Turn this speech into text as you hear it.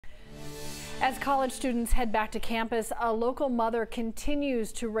As college students head back to campus, a local mother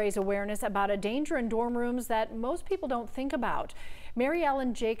continues to raise awareness about a danger in dorm rooms that most people don't think about. Mary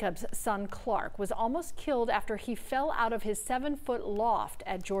Ellen Jacobs' son Clark was almost killed after he fell out of his 7-foot loft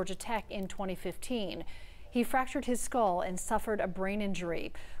at Georgia Tech in 2015. He fractured his skull and suffered a brain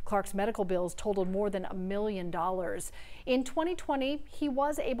injury. Clark's medical bills totaled more than $1 million. In 2020, he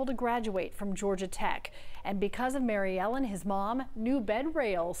was able to graduate from Georgia Tech. And because of Mary Ellen, his mom, new bed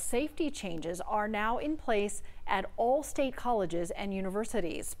rail safety changes are now in place at all state colleges and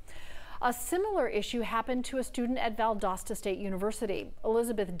universities. A similar issue happened to a student at Valdosta State University.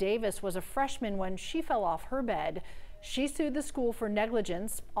 Elizabeth Davis was a freshman when she fell off her bed. She sued the school for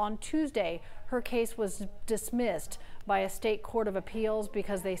negligence. On Tuesday, her case was dismissed by a state court of appeals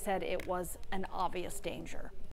because they said it was an obvious danger.